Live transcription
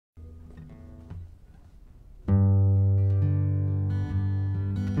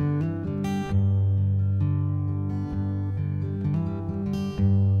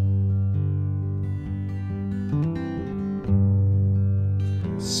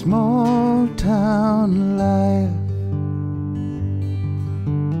Small town life,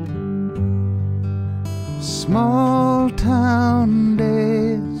 small town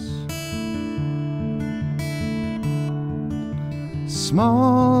days,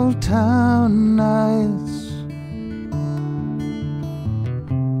 small town nights,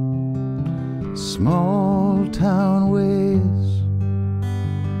 small town ways.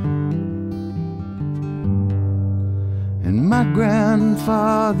 And my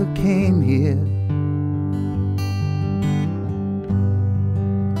grandfather came here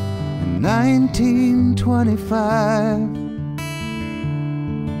in 1925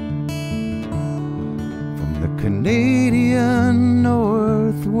 from the Canadian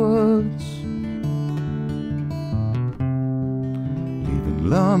Northwoods, leaving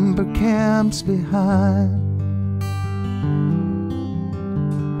lumber camps behind.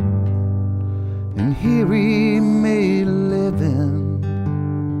 And here he made a living,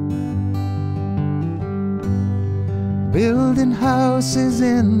 building houses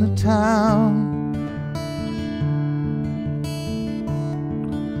in the town.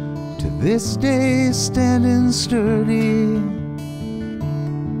 To this day standing sturdy,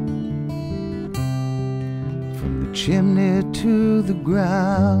 from the chimney to the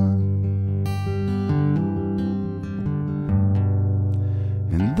ground.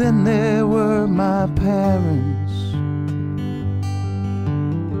 And then there were my parents,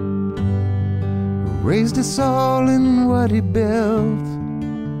 who raised us all in what he built,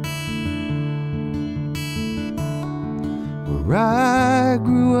 where I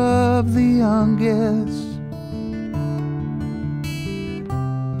grew up the youngest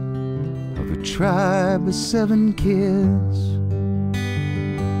of a tribe of 7 kids.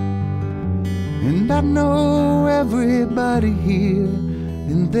 And I know everybody here,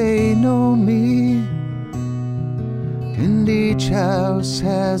 and they know me, and each house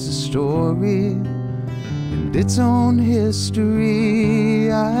has a story and its own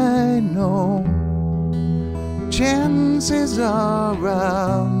history. I know chances are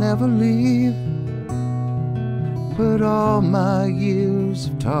I'll never leave, but all my years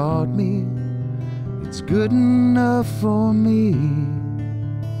have taught me it's good enough for me.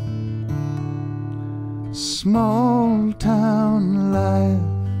 Small town life,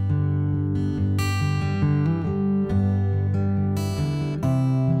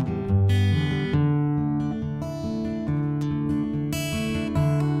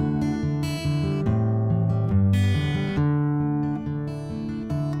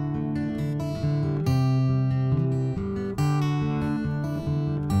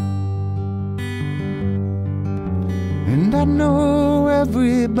 and I know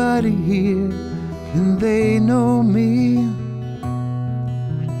everybody here, and they know me,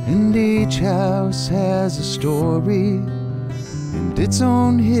 and each house has a story and its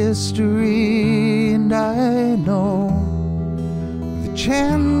own history. And I know the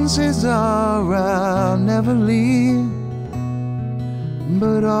chances are I'll never leave,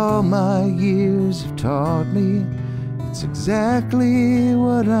 but all my years have taught me it's exactly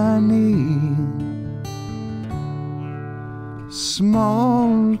what I need.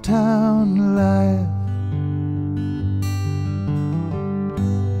 Small town life,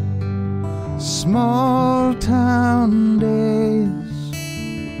 small town days,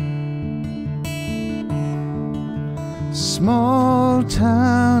 small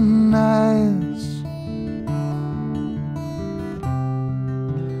town nights,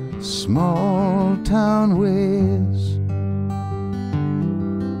 small town ways,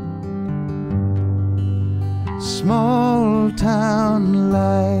 small town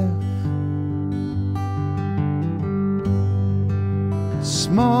life,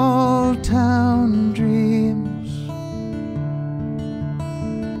 small town dreams,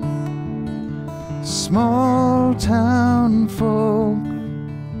 small town folk,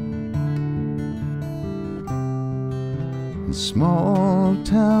 and small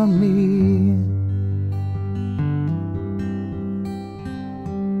town me.